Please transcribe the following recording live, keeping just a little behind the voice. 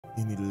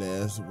Any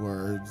last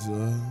words?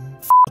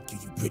 Fuck you,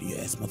 you pretty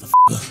ass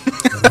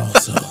motherfucker. But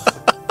also,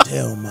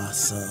 tell my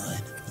son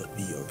to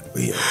be a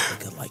real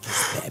nigga like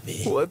his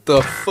baby. What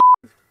the fuck?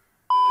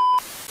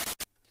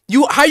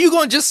 How you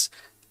gonna just?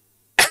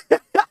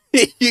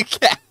 You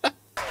can't.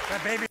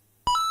 That baby.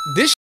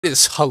 This shit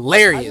is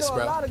hilarious, I know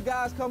bro. a lot of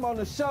guys come on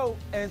the show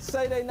and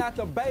say they not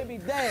the baby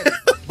daddy,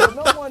 but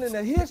no one in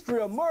the history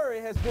of Murray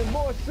has been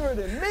more sure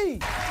than me.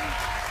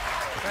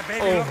 That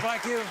baby look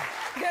like you?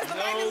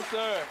 No,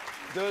 sir.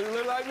 Does it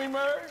look like me,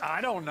 Murray?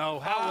 I don't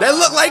know how. That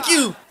look like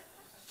you.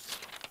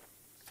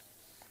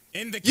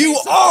 In the case You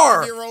of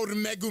are 5-year-old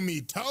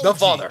Megumi, Toji, the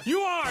father. You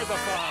are the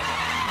father.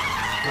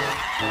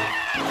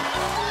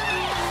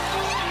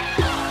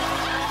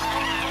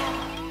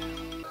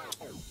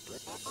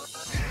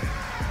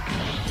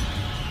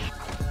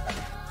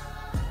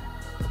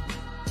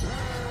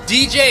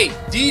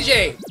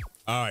 DJ.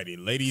 Alrighty,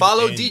 ladies.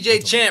 Follow and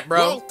DJChamp,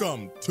 bro.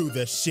 Welcome to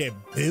the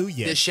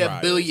Shibuya The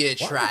Shibuya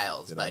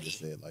trials, buddy.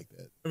 Say it like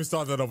that. Let me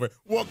start that over.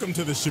 Welcome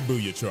to the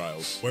Shibuya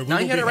trials, where we Now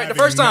will you had be it right the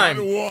having first time.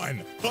 not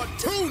one, but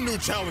two new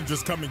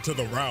challengers coming to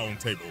the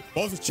round table.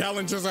 Both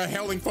challengers are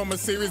hailing from a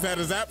series that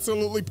is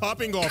absolutely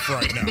popping off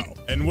right now.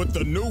 And with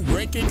the new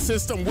ranking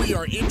system we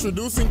are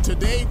introducing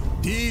today,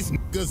 these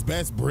niggas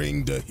best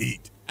bring the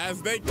heat.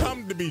 As they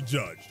come to be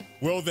judged,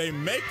 will they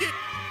make it?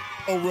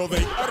 Or will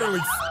they utterly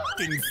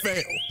fucking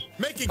fail?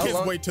 Making his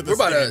way to the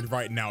stand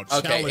right now,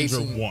 Challenger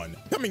 1.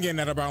 Coming in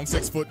at around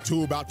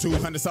 6'2", about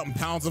 200-something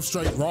pounds of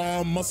straight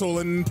raw muscle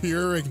and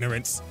pure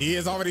ignorance. He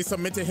has already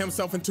submitted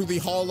himself into the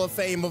Hall of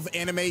Fame of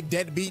anime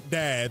deadbeat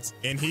dads,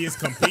 and he is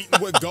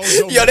competing with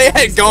Gojo. Yo, they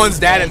had Gon's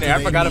dad in there.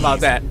 I forgot about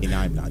that. And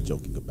I'm not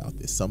joking about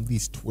this. Some of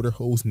these Twitter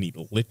hoes need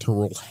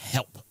literal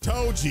help.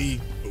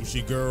 Toji,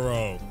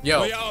 Ushiguro.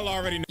 Yo, well, y'all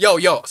already know.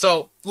 yo.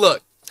 So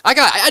look. I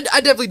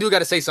definitely do got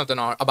to say something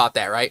about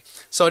that, right?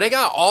 So they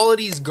got all of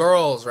these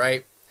girls,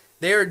 right?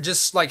 They're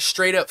just like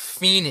straight up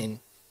fiending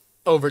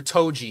over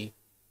Toji.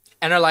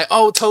 And they're like,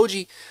 oh,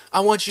 Toji,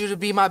 I want you to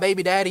be my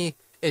baby daddy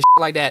and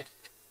shit like that.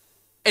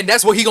 And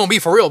that's what he gonna be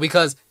for real,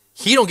 because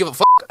he don't give a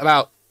fuck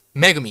about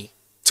Megumi.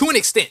 To an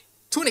extent,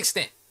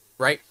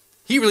 right?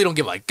 He really don't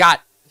give a god.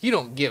 He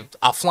don't give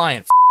a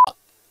flying fuck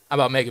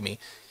about Megumi.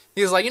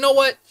 He's like, you know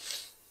what?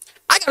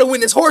 I gotta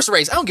win this horse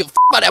race. I don't give a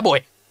fuck about that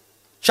boy.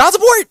 Child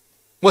support?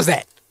 What's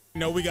that?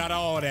 No, we got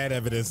all that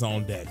evidence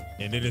on deck,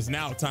 and it is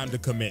now time to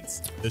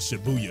commence the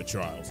Shibuya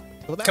trials.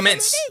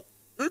 Commence.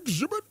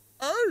 Exhibit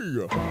A.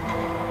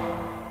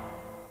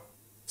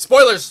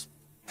 Spoilers.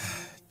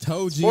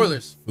 Toji.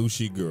 Spoilers.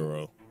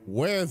 Ushiguro.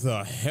 Where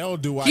the hell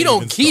do I?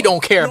 He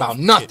don't care about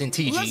nothing,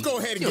 TG. Let's go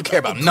ahead and don't get care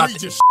about nothing.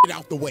 Shit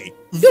out the way.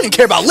 He doesn't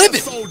care about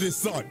living. Sold his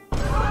son.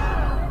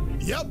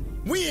 Yep,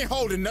 we ain't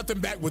holding nothing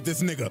back with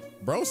this nigga.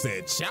 Bro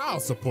said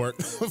child support.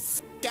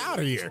 Out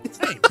of here.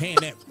 I ain't paying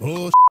that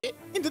bullshit.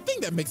 And the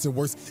thing that makes it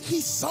worse,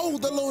 he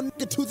sold the little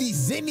nigga to the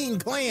Zenin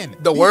clan.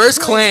 The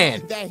worst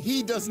clan that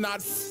he does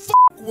not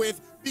fuck with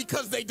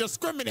because they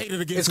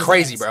discriminated against. It's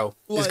crazy, bro.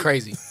 It's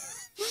crazy.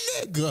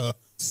 Nigga,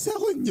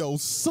 selling your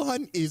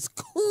son is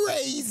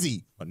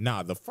crazy. But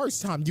nah, the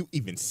first time you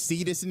even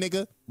see this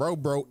nigga,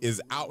 bro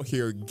is out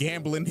here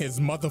gambling his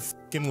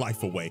motherfucking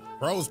life away.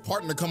 Bro's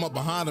partner come up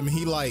behind him,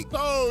 he like,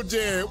 oh,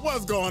 Jared,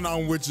 what's going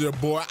on with your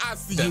boy? I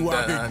see you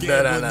out here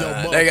gambling your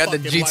motherfucking They got the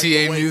GTA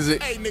GTA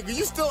music. Hey, nigga,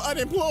 you still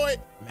unemployed?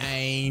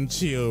 Man,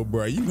 chill,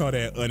 bro. You know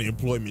that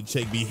unemployment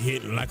check be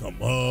hitting like a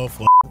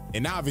motherfucker.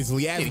 And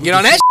obviously, as get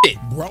on that shit.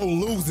 Bro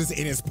loses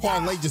and his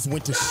parlay just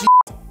went to shit.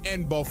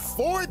 And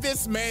before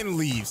this man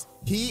leaves,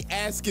 he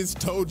asks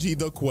Toji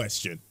the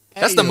question.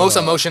 That's the most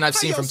emotion I've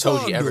seen from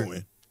Toji ever.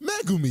 Doing?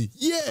 Megumi,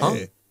 yeah. Huh?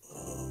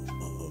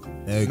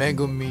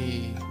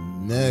 Megumi.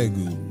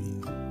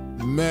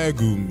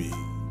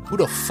 Who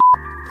the f?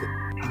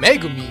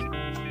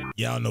 Megumi?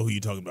 Y'all know who you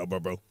talking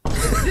about, bro.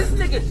 Is this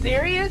nigga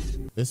serious?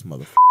 This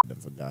motherfucker done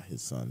forgot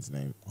his son's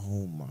name.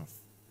 Oh my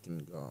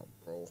fucking god,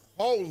 bro.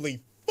 Holy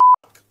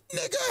fuck.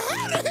 Nigga,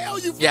 how the hell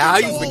you forget how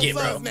you your forget,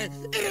 own bro? son's name?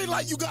 It ain't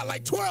like you got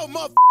like 12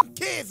 motherfucking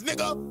kids,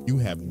 nigga. You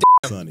have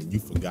a son and you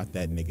forgot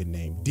that nigga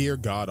name. Dear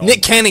God.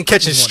 Nick Cannon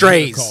catches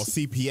strays. Call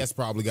CPS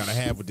probably gotta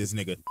have with this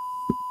nigga.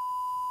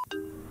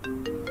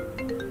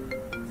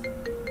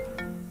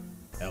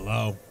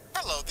 Hello?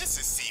 Hello, this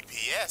is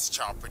CPS,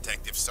 Child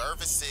Protective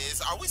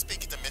Services. Are we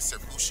speaking to Mr.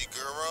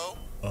 Fushiguro?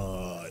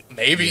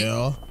 Maybe.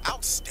 Yeah.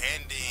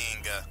 Outstanding.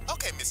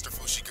 Okay, Mr.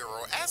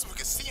 Fushiguro, as we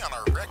can see on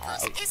our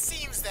records, it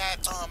seems that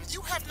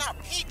you have not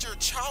paid your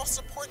child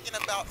support in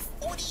about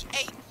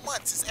 48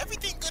 months. Is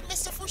everything good,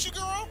 Mr.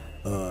 Fushiguro?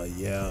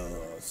 Yeah,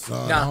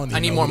 son. Nah, I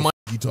need more money.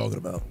 You talking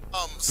about?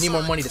 Need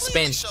more money to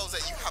spend. Shows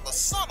that you have a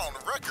son on the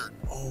record.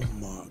 Oh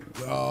my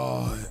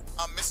god.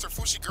 Mr.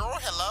 Fushiguro,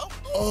 hello?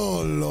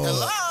 Oh lord.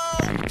 Hello?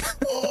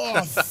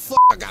 Oh fuck,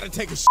 I gotta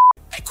take a shit.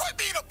 Hey, quit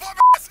being a bum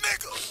ass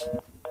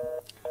nigga.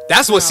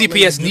 That's what Now, ladies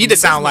CPS and need to gentlemen,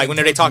 sound this like when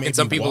man they're Toji talking may to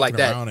some be people like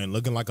walking that. around and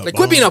looking like a Like,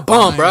 quit being a bum.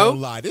 bum, I bro. ain't gonna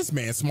lie, this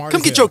man smart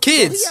Come as get hell. your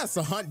kids. So he has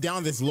to hunt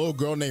down this little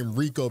girl named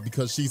Rico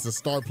because she's a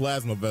star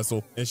plasma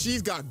vessel, and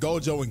she's got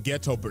Gojo and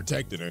Geto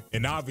protecting her.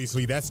 And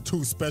obviously, that's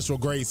two special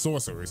grade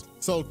sorcerers.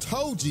 So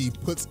Toji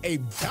puts a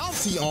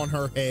bounty on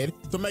her head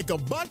to make a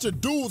bunch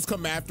of dudes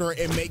come after her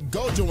and make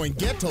Gojo and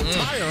Geto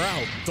tire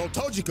out. So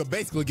Toji could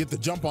basically get the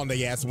jump on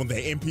their ass when the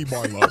MP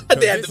bar low.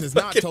 This is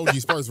not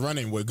Toji's first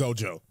run-in with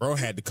Gojo. Bro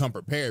had to come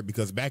prepared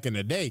because back in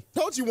the day,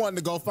 Toji wanted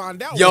to go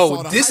find out.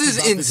 Yo, this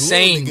is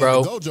insane,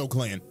 bro. Gojo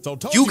clan. So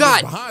Toji You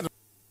got- was behind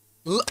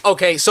him.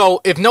 Okay,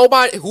 so if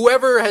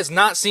whoever has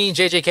not seen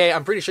JJK,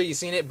 I'm pretty sure you've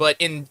seen it, but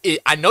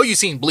I know you've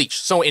seen Bleach.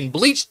 So in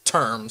Bleach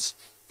terms,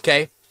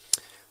 okay,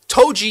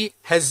 Toji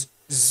has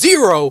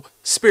 0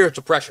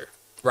 spiritual pressure,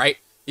 right?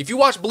 If you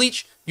watch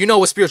Bleach, you know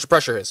what spiritual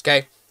pressure is,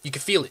 okay? You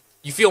can feel it.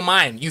 You feel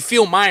mine. You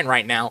feel mine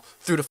right now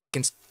through the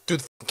fucking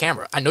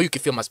camera. I know you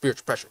can feel my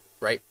spiritual pressure,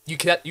 right? You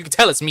can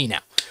tell it's me now.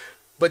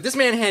 But this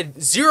man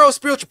had 0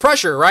 spiritual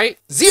pressure, right?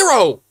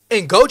 0!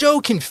 And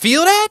Gojo can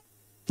feel that?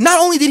 Not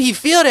only did he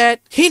feel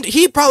that,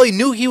 he probably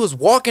knew he was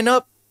walking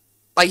up,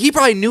 like he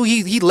probably knew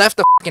he left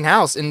the fucking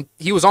house and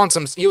he knew he was on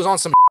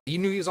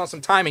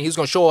some timing. He was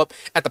gonna show up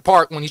at the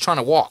park when he's trying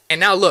to walk. And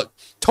now look,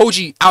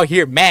 Toji out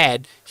here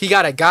mad. He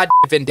got a goddamn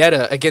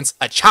vendetta against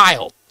a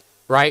child,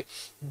 right?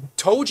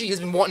 Toji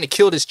has been wanting to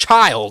kill this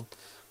child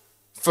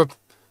for,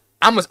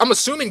 I'm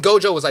assuming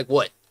Gojo was like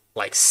what,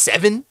 like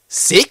 7,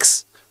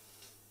 6?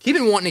 He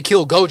been wanting to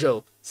kill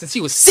Gojo since he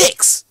was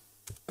 6.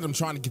 I'm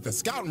trying to get the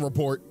scouting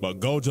report, but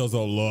Gojo's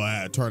old little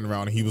ass turned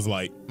around and he was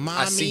like,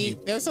 I see you.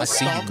 "Mommy, there's a I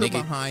see you, stalker nigga.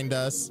 behind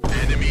us."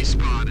 Enemy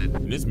spotted.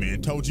 And this man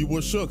Toji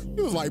was shook.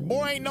 He was like,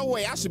 "Boy, ain't no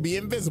way I should be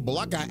invisible.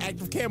 I got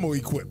active camo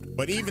equipped."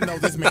 But even though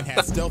this man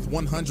had stealth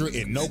 100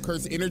 and no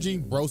curse energy,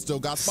 bro still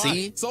got spotted.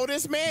 See? So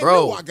this man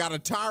Bro. knew I gotta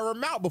tire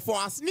him out before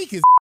I sneak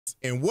his ass.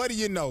 And what do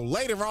you know?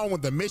 Later on, when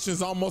the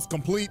mission's almost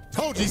complete,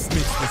 Toji snitched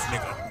this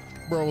nigga.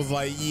 Bro was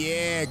like,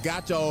 "Yeah,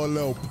 got your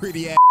little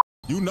pretty ass.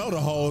 You know the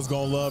hoes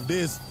gonna love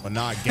this." But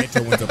nah, Geto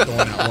ends up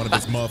throwing out one of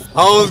his muff.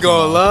 Hoes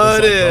gonna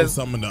love this.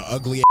 Some of the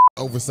ugly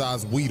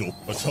oversized Weedle.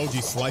 But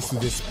Toji sliced through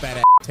this fat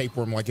ass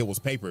tapeworm like it was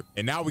paper.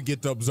 And now we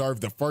get to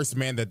observe the first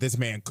man that this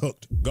man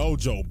cooked.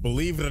 Gojo,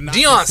 believe it or not,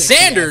 Deion this sexy ass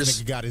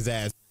Sanders? nigga got his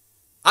ass.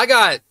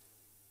 I've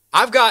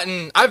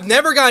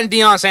never gotten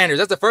Deion Sanders.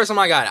 That's the first time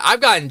I got it. I've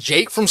gotten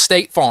Jake from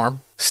State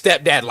Farm,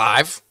 Stepdad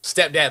Live.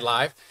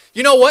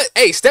 You know what?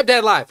 Hey,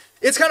 Stepdad Live.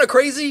 It's kind of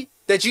crazy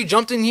that you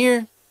jumped in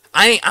here.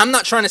 I'm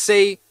not trying to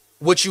say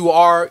what you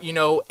are, you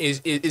know,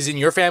 is in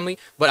your family,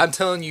 but I'm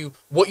telling you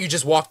what you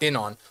just walked in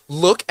on.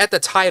 Look at the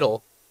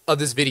title of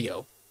this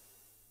video.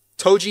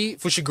 Toji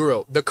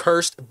Fushiguro, the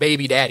cursed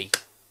baby daddy.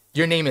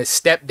 Your name is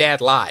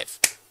Stepdad Live.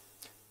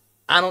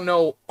 I don't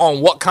know on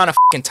what kind of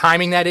fucking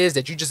timing that is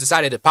that you just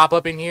decided to pop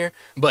up in here,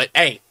 but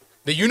hey,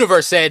 the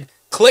universe said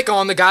click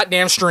on the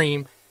goddamn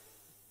stream,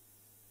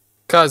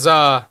 cause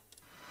I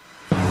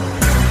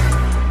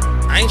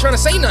ain't trying to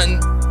say nothing.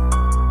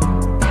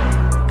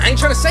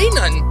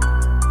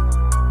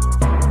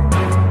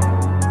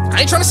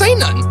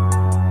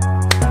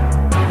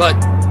 But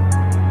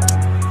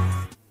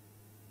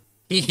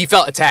he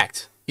felt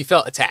attacked. He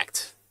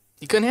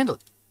couldn't handle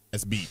it.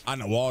 That's beat. I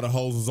know all the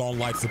hoes was on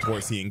life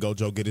support seeing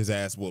Gojo get his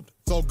ass whooped.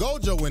 So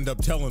Gojo ended up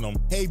telling him,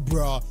 "Hey,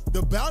 bro,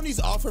 the bounty's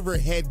off of her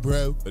head,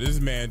 bro." But this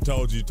man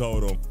told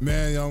him,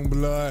 "Man, young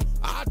blood,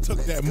 I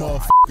took that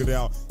motherfucker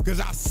down because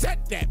I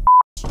set that."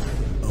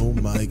 Oh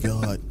my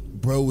God.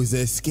 Bro is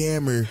a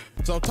scammer.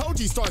 So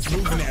Toji starts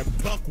moving at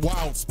buck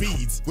wild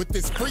speeds with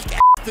this freak ass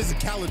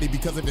physicality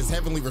because of his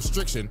heavenly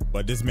restriction.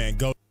 But this man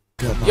goes.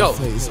 Yo,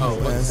 And he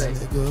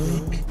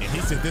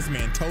said this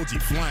man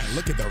Toji flying.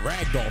 Look at the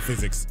ragdoll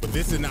physics. But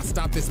this did not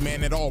stop this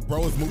man at all.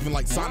 Bro is moving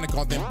like Sonic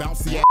on them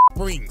bouncy ass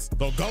springs.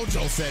 So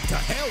Gojo said to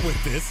hell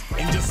with this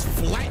and just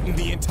flattened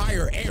the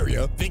entire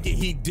area, thinking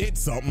he did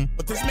something.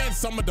 But this man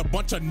summoned a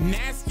bunch of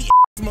nasty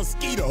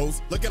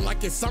mosquitoes looking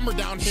like it's summer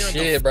down here in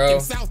the bro.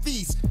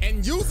 southeast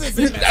and uses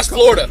it That's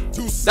Florida.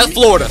 That's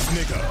Florida.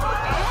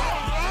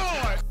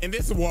 And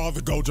this is where all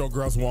the Gojo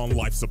girls were on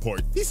life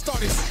support. He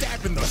started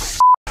stabbing the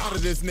out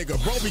of this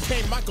nigga. Bro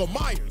became Michael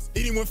Myers.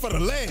 Then he went for the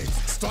legs.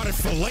 Started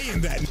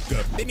filleting that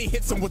nigga. Then he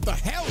hits him with the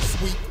hell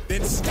sweep.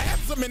 Then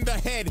stabs him in the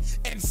head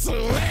and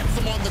slams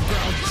him on the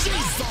ground.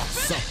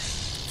 Jesus.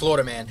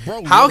 Florida man.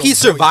 Bro, how he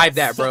little survived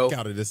boy, that, bro? fuck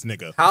out of this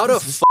nigga. How the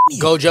fuck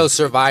Gojo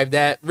survived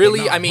that?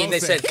 Really? Nah, I mean, bro they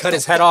said "Hit cut the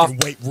his head off.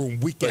 fucking weight room,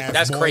 weak But ass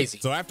that's boy." crazy.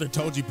 So after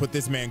Toji put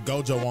this man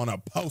Gojo on a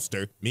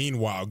poster,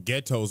 meanwhile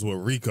Geto's with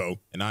Rico,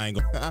 and I ain't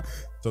gonna.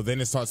 So then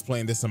it starts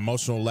playing this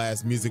emotional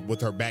last music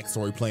with her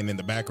backstory playing in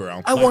the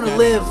background. I want to that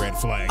live. is a red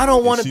flag. I don't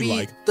And want to she be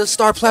like, the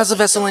Star Plaza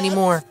vessel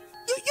anymore.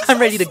 I'm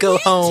ready to go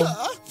home.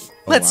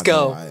 Let's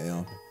go. I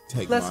am.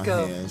 Take Let's my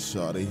go. hand,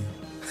 shawty.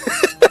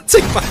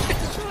 Take my.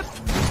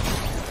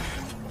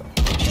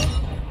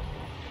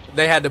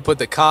 They had to put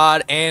the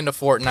COD and the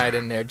Fortnite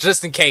in there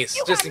just in case.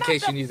 Just in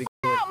case you need to.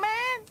 Out, man.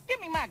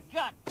 Give me my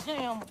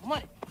goddamn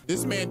money.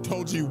 This man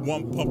Toji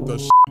one pumped the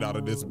shit out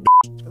of this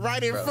bitch.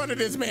 right in front of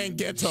this man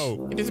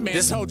Ghetto. And this man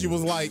Toji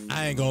was like,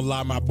 I ain't gonna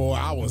lie, my boy,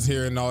 I was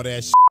hearing all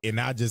that shit, and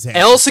I just had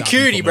L to stop you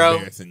security, from bro.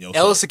 embarrassing yourself."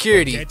 L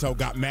security. Ghetto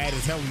got mad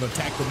as hell and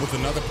attacked him with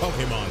another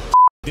Pokemon.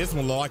 This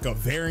one looked like a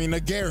variant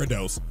of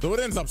Gyarados, so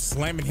it ends up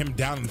slamming him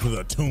down into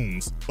the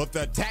tombs. But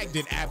the attack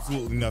did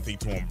absolutely nothing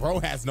to him. Bro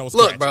has no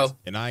scratches. Look, bro.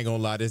 And I ain't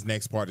gonna lie, this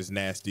next part is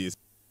nasty as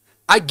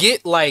I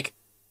get like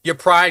your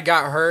pride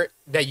got hurt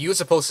that you were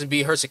supposed to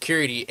be her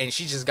security and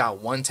she just got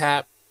one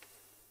tap,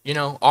 you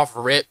know, off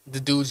rip. The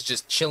dude's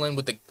just chilling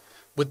with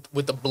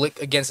the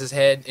blick against his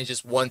head and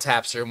just one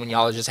taps her when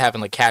y'all are just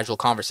having like casual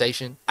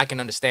conversation. I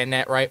can understand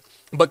that, right?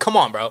 But come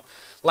on, bro.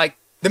 Like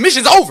the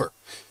mission's over.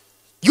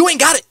 You ain't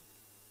got it.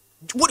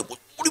 What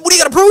do you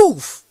gotta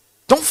prove?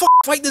 Don't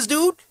fight this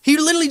dude. He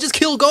literally just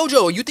killed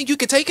Gojo. You think you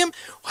could take him?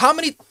 How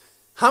many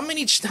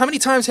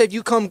times have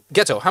you come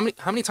Ghetto? How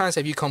many times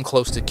have you come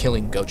close to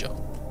killing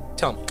Gojo?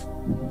 Tell me.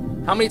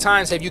 How many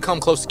times have you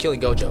come close to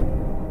killing Gojo?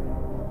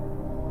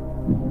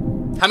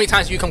 How many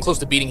times have you come close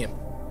to beating him?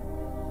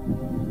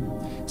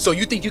 So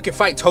you think you can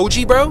fight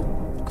Toji, bro?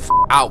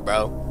 Out,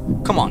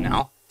 bro. Come on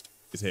now.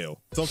 as hell.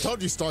 So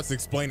Toji starts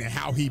explaining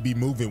how he be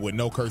moving with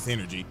no curse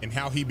energy and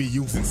how he be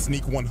using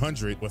Sneak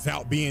 100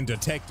 without being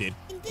detected.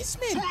 And this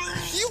man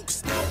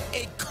pukes out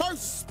a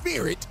cursed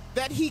spirit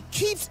that he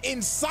keeps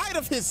inside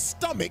of his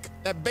stomach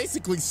that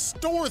basically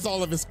stores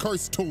all of his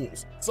cursed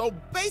tools. So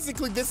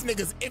basically this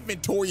nigga's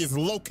inventory is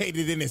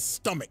located in his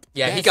stomach.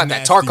 Yeah, That's he got that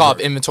nasty Tarkov work.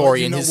 inventory But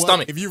you in know his what?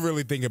 stomach. If you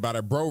really think about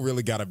it, bro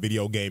really got a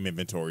video game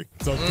inventory.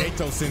 So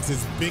Kato sends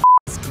his big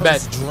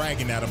Bet.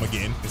 dragon at him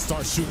again and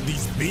starts shooting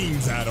these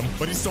beams at him,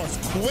 but he starts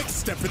quick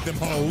stepping them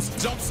hoes,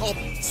 jumps up,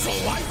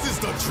 slices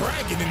the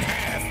dragon in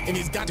half, and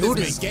he's got Dude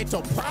this is- man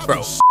Gato proud bro,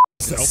 as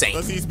insane.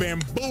 because he's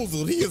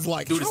bamboozled. He is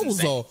like, Dude is I was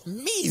insane. a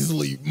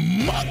measly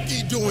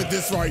monkey doing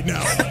this right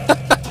now.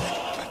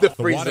 The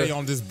So while they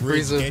on this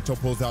bridge, Frieza. Gato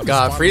pulls out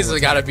God, his Frieza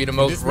final gotta attack, be the and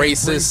most this man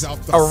brings racist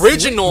out the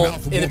original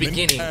slick-mouthed in the woman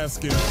beginning.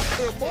 asking,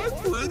 "Am I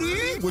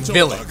pretty?" With your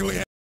Villain. ugly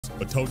ass.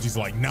 But Toji's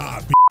like,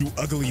 nah, you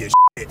ugly as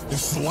shit. And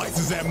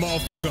slices that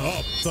motherfucker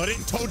up. So then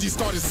Toji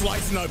started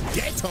slicing up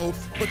Gato,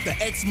 but the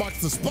X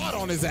marks the spot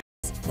on his ass.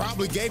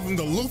 Probably gave him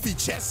the Luffy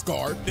chest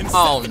scar. Then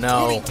Oh, set the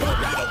no. tuning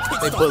tornado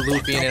kicks They the put fuck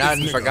Luffy in out it. I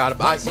this nigga forgot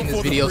about. I right seen this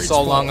before the video bridge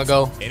so long falls.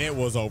 ago. And it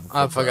was over.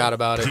 I for bro. forgot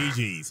about it.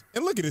 GG's.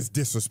 And look at this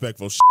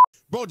disrespectful shit.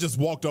 Bro just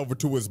walked over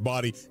to his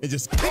body and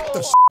just kicked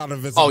the shit out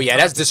of his Oh yeah,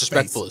 that's unconscious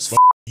disrespectful face. as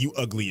You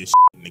ugly as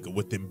shit, nigga,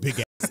 with them big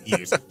ass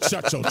ears.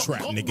 Shut your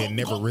trap, nigga, and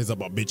never riz up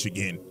a bitch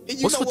again. And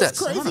you What's know with that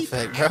sound crazy?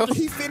 effect, bro? After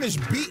he finished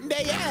beating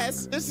their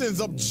ass, this ends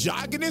up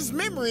jogging his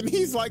memory, and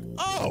he's like,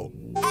 oh,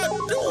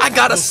 I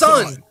got a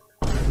son.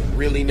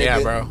 Really, nigga? Yeah,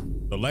 bro.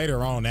 So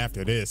later on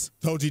after this,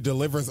 Toji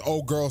delivers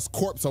old girl's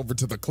corpse over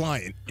to the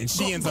client, and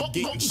she ends up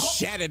getting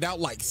shattered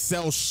out like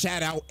Cell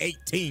Shat Out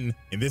 18.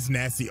 And this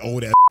nasty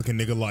old ass fucking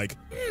nigga like,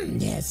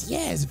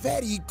 yes,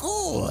 very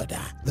good.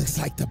 Looks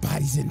like the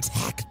body's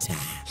intact,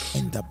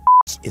 and the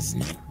bitch is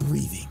not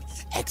breathing.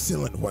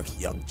 Excellent work,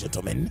 young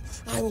gentleman.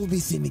 I will be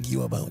sending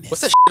you a bonus.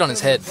 What's that shit on his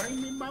head?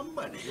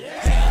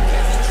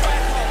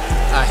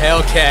 A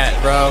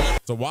Hellcat, bro.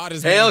 So why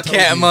does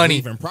Hellcat money.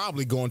 Even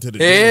probably going to the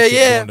Yeah, dealership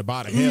yeah. going to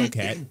buy the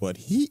Hellcat, but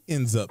he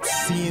ends up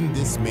seeing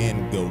this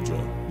man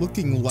Gojo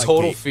looking like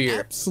Total a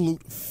fear.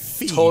 absolute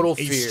fiend, Total a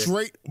fear.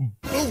 straight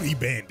booty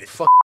bandit.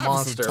 Fuck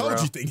monster, Told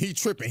bro. you think he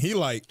tripping? He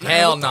like, man,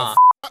 Hell what the nah.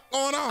 fuck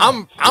going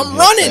on? I'm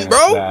running,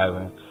 bro.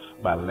 Driving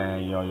by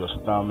laying you on your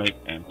stomach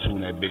and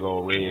tune that big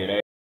old red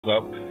ass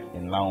up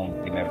and long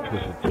and that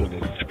pussy till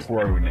it's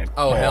squirting and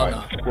Oh, hell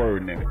farting, no.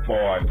 squirting and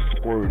farting,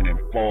 squirting and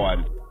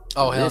farting.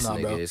 Oh hell This no,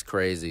 nigga bro. is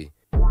crazy.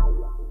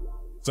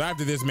 So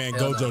after this man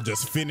Hell Gojo no.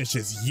 just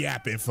finishes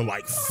yapping for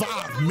like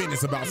 5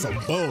 minutes about some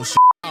bullshit.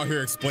 Out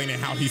here explaining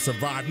how he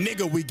survived.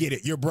 Nigga, we get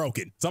it. You're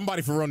broken.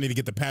 Somebody for real need to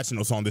get the patch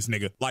notes on this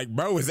nigga. Like,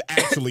 bro is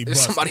actually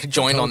busted. Somebody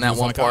joined on Toji that was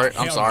one like, part. "Oh,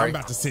 I'm hell, sorry." I'm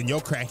about to send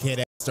your crackhead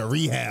ass to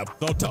rehab.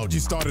 So Toji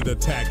started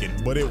attacking,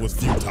 but it was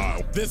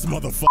futile. This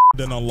motherfucker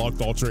done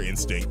unlocked Ultra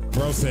Instinct.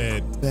 Bro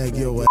said, bag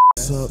your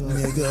ass up,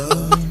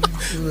 nigga.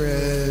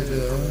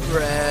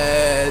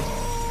 Red.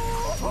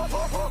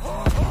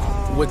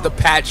 With the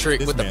Patrick,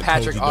 This with the man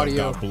Patrick Toji done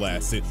audio. got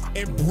blasted.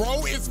 And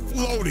bro is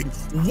floating.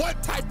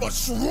 What type of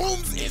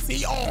shrooms is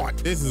he on?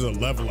 This is a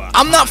level of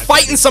I'm not high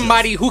fighting that is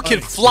somebody just who can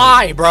unexplained.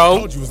 fly, bro.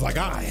 Toji was like,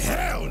 ah,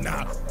 hell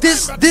nah.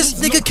 This I'm about to this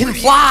do some nigga can pretty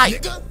fly.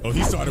 nigga. Oh,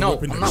 he started No,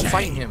 whipping I'm the not chain.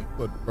 fighting him.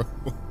 But bro,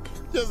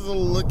 just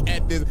look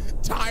at this.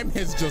 Time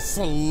has just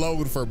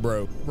slowed for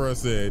bro. Bro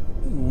said,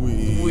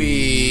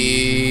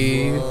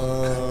 We.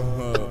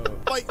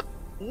 like,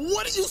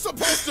 what are you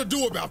supposed to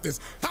do about this?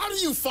 How do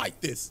you fight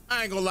this?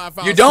 I ain't gonna lie. If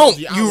I You was don't.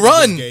 Toji, I You would've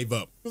run. just gave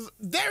up.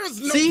 There is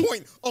no See?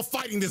 point of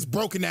fighting this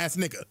broken ass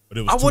nigga. But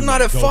it was I too would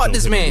not late. have fought Gojo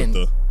this hit him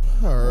man. with the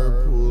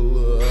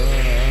purple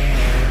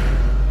eye.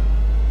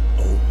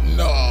 Oh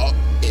no,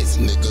 this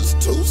nigga's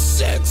too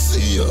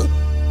sexy.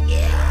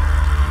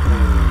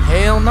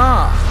 Hell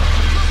nah.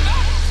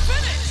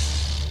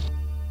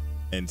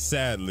 And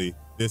sadly,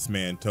 this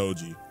man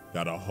Toji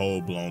got a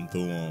hole blown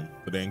through him.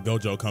 But then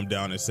Gojo come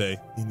down and say,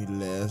 any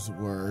last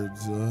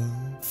words?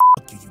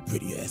 Fuck you, you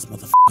pretty ass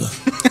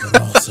motherfucker.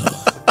 But also,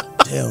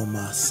 tell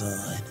my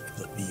son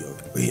to be a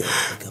real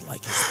nigga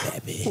like his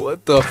baby.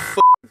 What the fuck?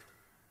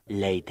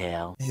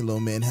 Later. Hey,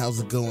 little man, how's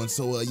it going?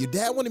 So, your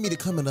dad wanted me to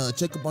come and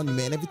check up on you,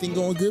 man. Everything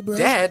going good, bro?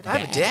 Dad? I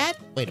have a dad?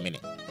 Wait a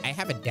minute. I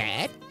have a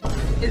dad?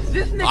 Is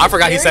this nigga Oh, I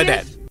forgot he said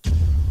that.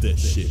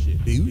 This shit.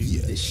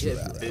 Booyah.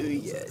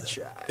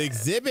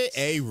 Exhibit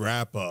A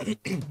wrap-up.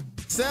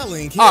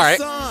 Selling his All right.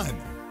 son.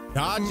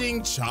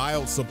 Dodging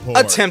child support.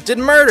 Attempted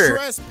murder.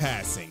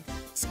 Trespassing.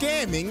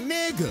 Scamming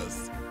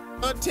niggas.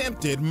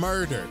 Attempted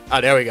murder.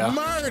 Oh, there we go.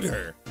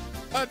 Murder.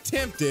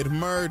 Attempted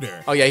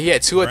murder. Oh, yeah, he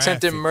had 2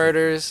 attempted Graphic.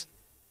 murders.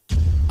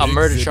 A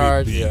murder Exhibit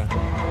charge. B. Yeah.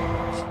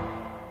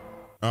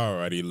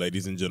 Alrighty,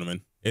 ladies and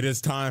gentlemen. It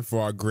is time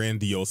for our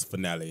grandiose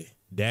finale.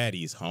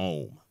 Daddy's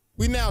home.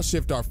 We now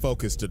shift our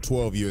focus to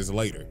 12 years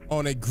later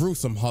on a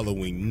gruesome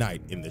Halloween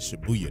night in the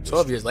Shibuya district.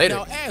 12 years later.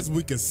 Now, as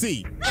we can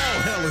see, all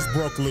hell is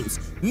broke loose.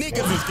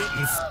 Niggas is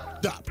getting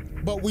f***ed up.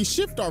 But we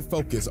shift our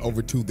focus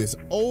over to this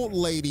old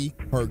lady,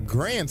 her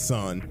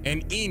grandson,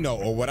 and Ino,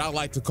 or what I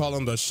like to call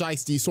him, the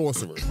Shiesty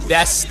Sorcerer.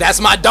 That's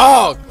my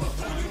dog.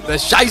 The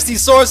Shiesty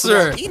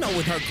Sorcerer. Ino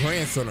and her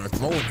grandson are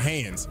throwing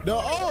hands. The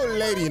old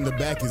lady in the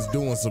back is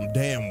doing some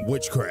damn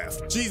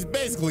witchcraft. She's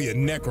basically a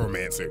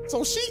necromancer.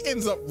 So she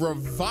ends up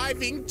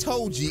reviving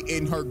Toji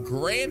in her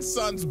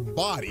grandson's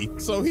body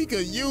so he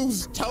could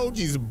use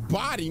Toji's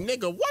body.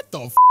 Nigga, what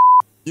the f?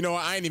 You know,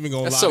 I ain't even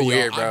gonna That's lie so to y'all.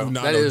 weird, I bro. do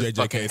not That know is JJK's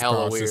fucking hella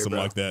power weird, system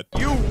bro. like that.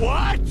 You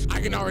what? I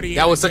can already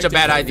That hear was such a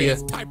bad JJK idea.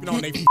 fans typing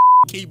on their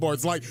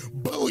keyboards like,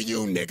 boo you,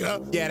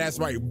 nigga. Yeah, that's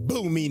right.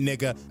 Boo me,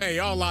 nigga. Hey,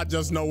 all I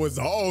just know is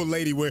the old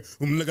lady with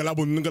and the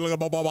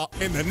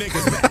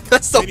nigga's back.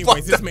 That's so Anyways,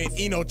 fucked this up. man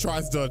Ino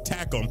tries to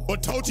attack him,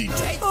 but Toji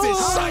takes his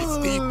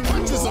shiesty,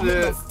 punches him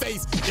in the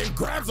face, and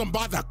grabs him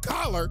by the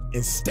collar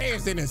and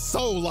stares in his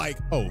soul like,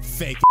 oh,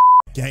 fake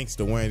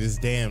gangster wearing this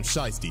damn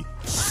shiesty.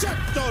 Shut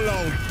your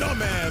little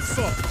dumbass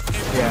up.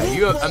 And Yeah, boom, you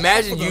bro,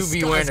 imagine off of you the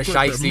be wearing a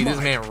skyscraper. shiesty, this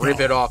My man rip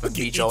God. it off and Look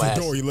at beat your ass.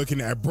 Itadori looking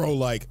at bro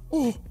like,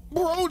 oh,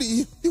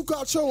 Brody, you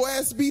got your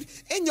ass beat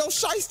and your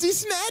shiesty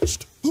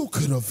snatched? Who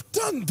could have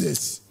done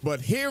this?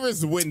 But here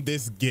is when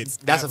this gets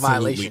That's a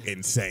absolutely violation.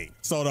 insane.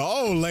 So the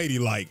old lady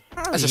like,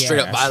 That's a straight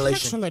up violation.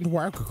 Excellent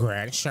work,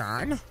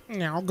 grandson.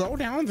 Now go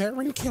down there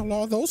and kill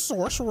all those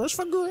sorcerers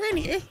for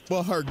Granny.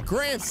 but her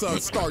grandson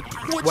start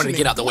twitching Wanted to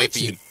get out the way for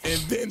and glitching,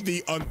 and then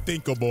the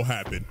unthinkable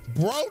happened.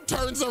 Bro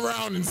turns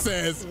around and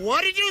says,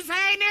 what did you say,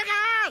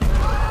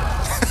 nigga?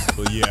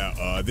 But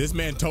yeah, this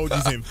man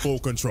Toji's in full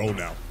control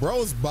now.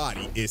 Bro's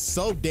body is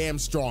so damn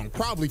strong,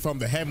 probably from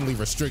the heavenly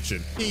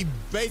restriction. He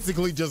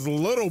basically just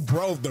little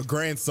bro the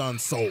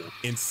grandson's soul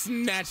and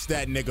snatched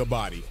that nigga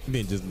body. And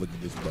then just look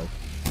at this, bro.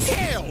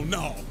 Hell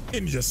no!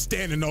 And just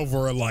standing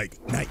over her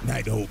like, night,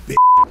 night, old bitch.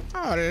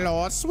 Oh,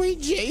 Lord, sweet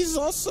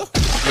Jesus.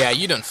 Yeah,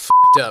 you done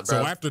f***ed up, So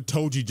bro. after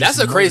Toji just That's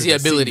a crazy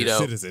murdered ability, senior though.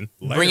 citizen,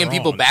 Bringing later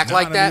people on, back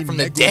like that Nanami, from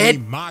the Megumi, dead?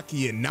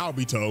 Maki and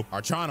Naobito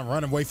are trying to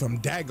run away from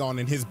Dagon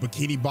and his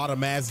bikini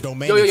bottom ass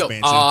domain Yo.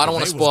 expansion. I don't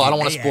wanna They was spoil, I don't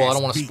wanna getting spoil, I their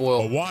don't wanna ass beat.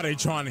 spoil. But while they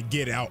trying to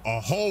get out, a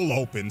hole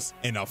opens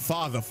and a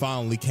father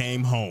finally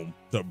came home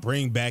to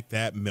bring back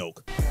that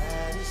milk.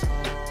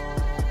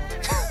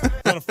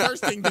 So the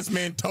first thing this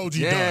man Toji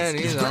Yeah,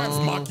 does he's is grabs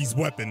on. Maki's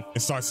weapon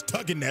and starts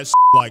tugging that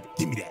like,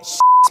 give me that It's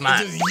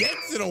mine. and just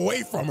yanks it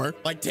away from her,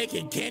 like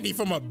taking candy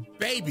from a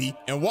baby.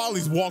 And while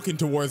he's walking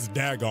towards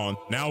Dagon,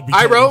 now All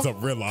right, bro. ends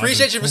up realizing,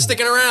 Appreciate you for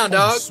sticking around,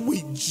 dog.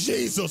 Sweet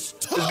Jesus,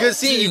 It's good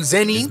seeing you, This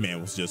Zenny.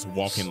 man was just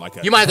walking like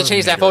a You might have to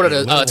change that photo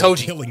to, Terminator,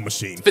 Toji. killing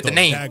machine. Fit the So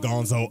name.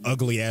 Dagon's old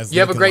ugly ass. You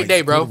have a looking great like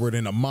day, bro. Squidward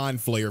in a mind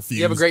flayer fuse.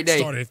 You have a great day.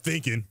 Started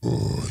thinking,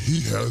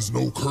 He has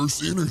no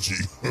curse energy.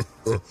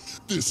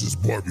 This is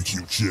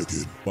barbecue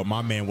chicken. but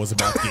my man was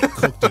about to get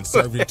cooked and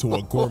served into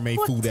a gourmet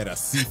food at a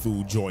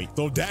seafood joint.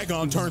 So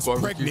Dagon turns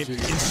Barbecue pregnant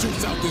chicken. and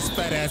shoots out this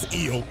fat ass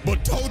eel,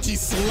 but Toji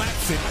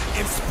slaps it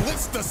and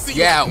splits the seal.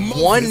 Yeah, of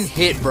Moses. one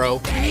hit, bro.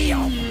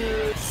 Damn.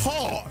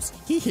 Pause.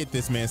 He hit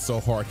this man so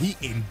hard he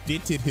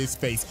indented his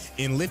face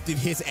and lifted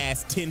his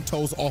ass 10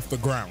 toes off the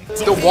ground.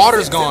 The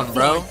water's gone,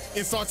 bro.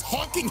 And starts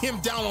hawking him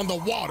down on the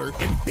water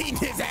and beating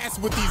his ass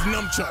with these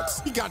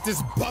nunchucks. He got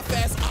this buff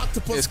ass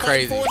octopus It's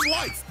fighting crazy. for his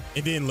life.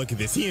 And then look at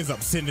this. He ends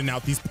up sending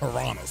out these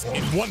piranhas.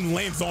 And one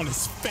lands on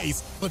his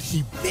face, but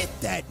he bit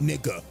that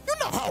nigga. You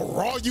know how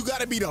raw you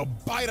gotta be to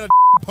bite a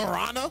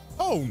piranha?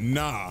 Oh,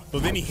 nah. So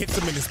then he hits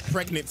him in his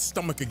pregnant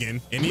stomach again,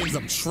 and he ends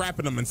up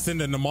trapping him and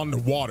sending him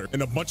underwater.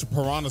 And a bunch of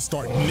piranhas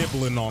start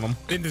nibbling on him.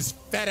 Then this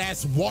fat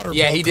ass water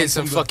Yeah, bug he did comes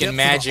some from the fucking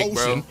depths of magic, the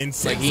bro. ocean and Like,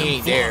 sends he him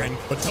ain't there. flying.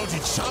 But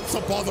Toji chops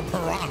up all the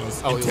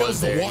piranhas Oh, and he tells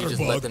was the there. He water just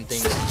bug, let them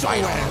things "Sit bite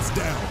your on him." ass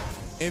down.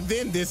 And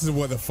then this is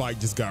where the fight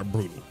just got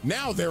brutal.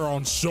 Now they're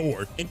on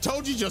shore, and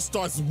Toji just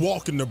starts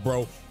walking to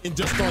bro and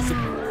just starts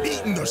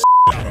beating the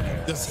out of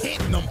him, just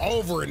hitting him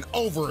over and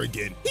over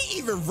again. He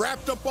even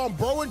wrapped up on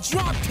bro and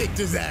drop kicked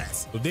his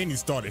ass. So then he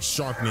started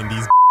sharpening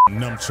these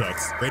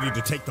nunchucks, ready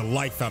to take the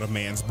life out of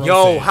man's bro.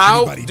 Yo, said, how-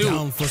 anybody dude.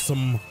 down for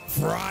some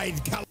fried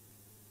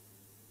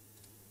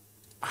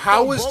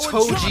How is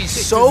Toji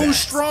so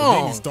strong?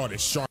 Then he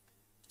started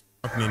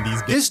sharpening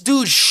these. This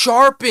dude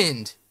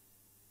sharpened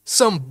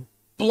some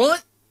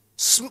blunt,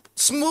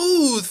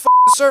 smooth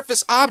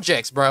surface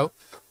objects, bro.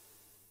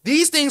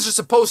 These things are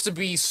supposed to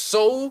be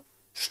so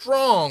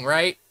strong,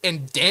 right?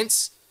 And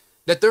dense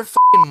that they're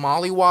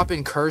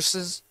mollywopping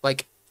curses,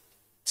 like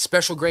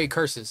special grade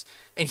curses.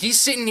 And he's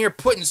sitting here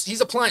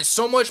he's applying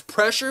so much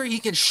pressure he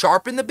can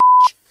sharpen the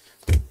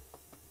bitch.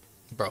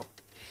 Bro.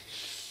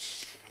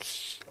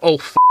 Oh,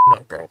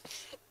 no, bro.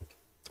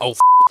 Oh,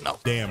 no.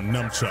 Damn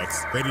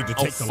nunchucks, ready to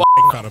take the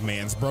life out of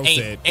man's. Bro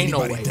said, ain't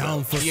no anybody way, down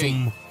bro. for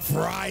some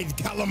fried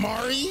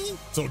calamari?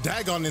 So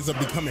Dagon ends up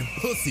becoming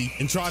pussy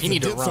and tries to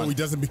dip so he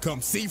doesn't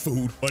become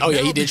seafood. But yeah,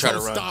 he did try to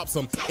run. Stops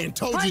him, and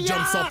Toji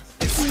jumps up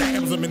and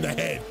stabs him in the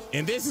head.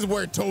 And this is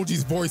where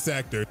Toji's voice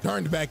actor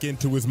turned back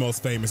into his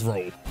most famous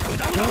role.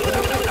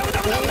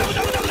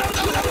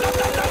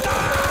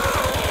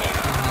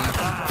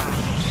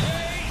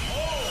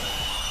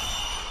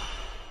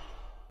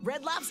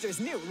 Red Lobster's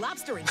new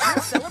lobster and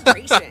shrimp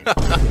celebration.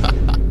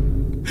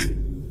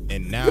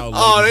 And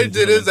now, they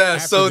did his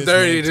ass so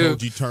dirty, dude.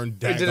 Toji turned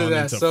They did Dagon his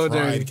ass into so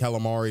fried dirty.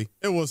 calamari.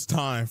 It was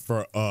time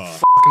for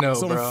no,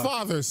 some bro.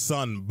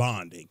 father-son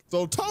bonding.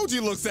 So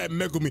Toji looks at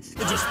Megumi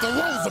and just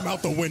throws him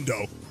out the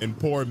window. And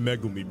poor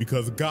Megumi,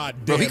 because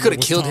goddamn, Bro, he could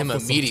have killed him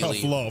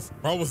immediately. Tough love.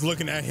 I was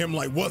looking at him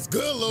like, "What's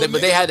good, little nigga?" But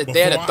they had to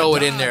Before throw I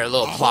it in there, a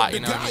little I plot, hope you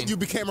to know what I God mean? you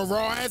became a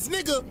raw ass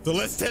nigga. So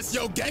let's test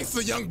your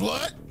gangster, young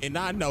blood. And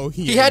I know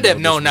He had to have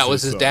known that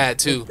was his son. dad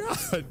too.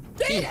 God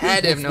damn, He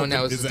had to have known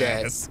that was his his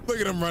dad. ass.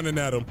 Look at him running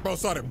at him. Bro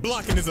started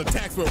blocking his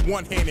attacks with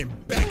one hand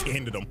and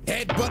backhanded him.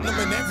 Headbutting him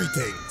and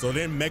everything. So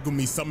then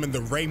Megumi summoned the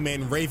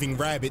Rayman Raving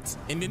Rabbits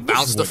and then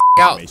Bounce the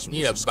out. You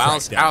need to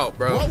bounce out,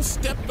 bro. Bro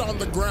stepped on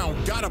the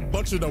ground, got a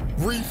bunch of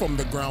debris from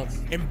the ground,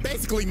 and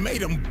basically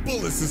made them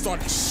bullets and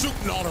started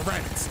shooting all the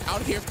rabbits.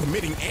 Out here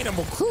committing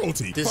animal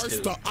cruelty.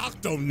 First the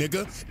Octo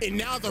nigga, and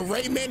now the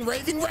Rayman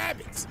Raving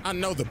Rabbits. I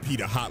know the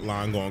Peter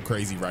hotline going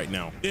crazy right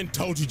now. Then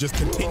Toji just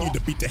continued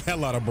to beat the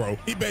hell out of bro.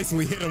 He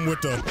basically hit him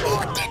with the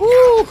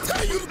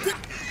tell you to quit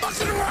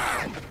fucking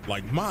around.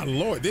 Like, my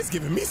lord, this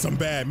giving me some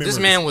bad memories.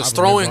 This man was I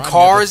throwing remember I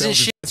cars never and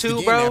felt shit this too,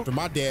 again bro. after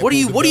my dad What do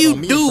you pulled the gun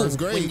on me in do first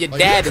grade. when your Like,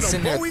 dad look is at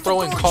sitting him, there bro, he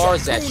throwing throwing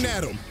cars shots at you,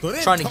 him. So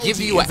then trying to Toji give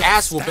you an ends up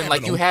ass whooping like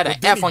stabbing you him, had an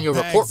but then F on he your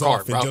backs report off card,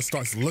 and bro? just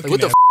starts Like, looking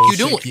what the at f you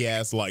little doing? shaky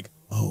ass like,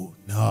 oh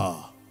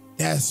nah,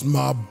 that's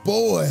my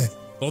boy.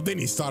 So then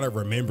he started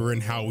remembering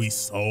how he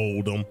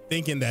sold him,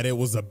 thinking that it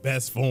was the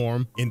best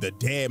form, and the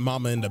dead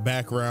mama in the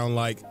background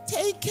like,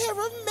 take care of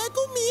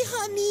Megumi,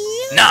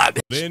 honey. Nah, bitch.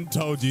 Then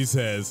Toji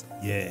says,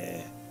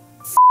 yeah,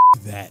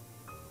 that.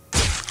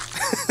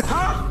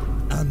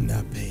 I'm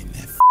not paying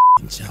that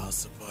child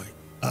support.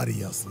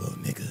 Adios, little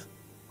nigga.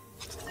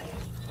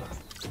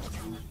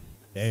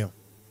 Damn.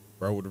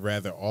 Bro would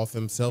rather off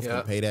himself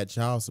than pay that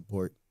child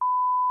support.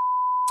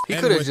 He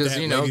And could have with just,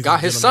 that, you know, ladies got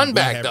and his gentlemen, son we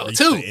back have though reached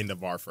too. the end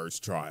of our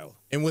first trial.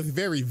 And with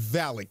very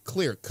valid,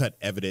 clear-cut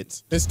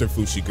evidence, Mr.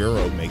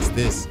 Fushiguro makes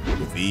this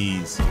with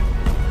ease.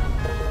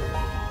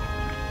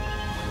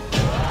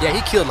 Yeah,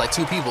 he killed like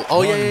 2 people.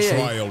 Oh, yeah, yeah, yeah.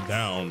 Trial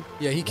down.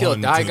 Yeah, he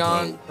killed one to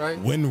Daigon, go. right?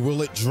 When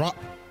will it drop?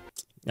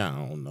 I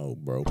don't know,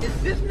 bro.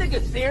 Is this nigga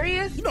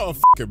serious? You know what,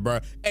 f it, bro.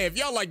 Hey, if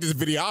y'all like this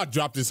video, I'll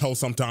drop this whole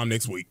sometime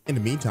next week. In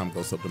the meantime,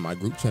 go sub to my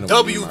group channel.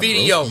 W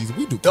video.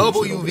 We do cool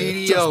W shit over there.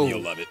 video. Trust me,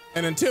 you'll love it.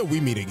 And until we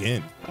meet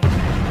again.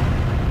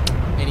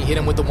 And he hit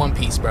him with the One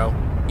Piece, bro.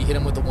 He hit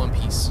him with the One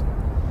Piece.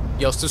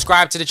 Yo,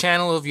 subscribe to the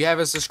channel if you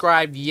haven't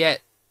subscribed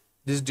yet.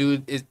 This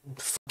dude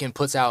fucking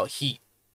puts out heat.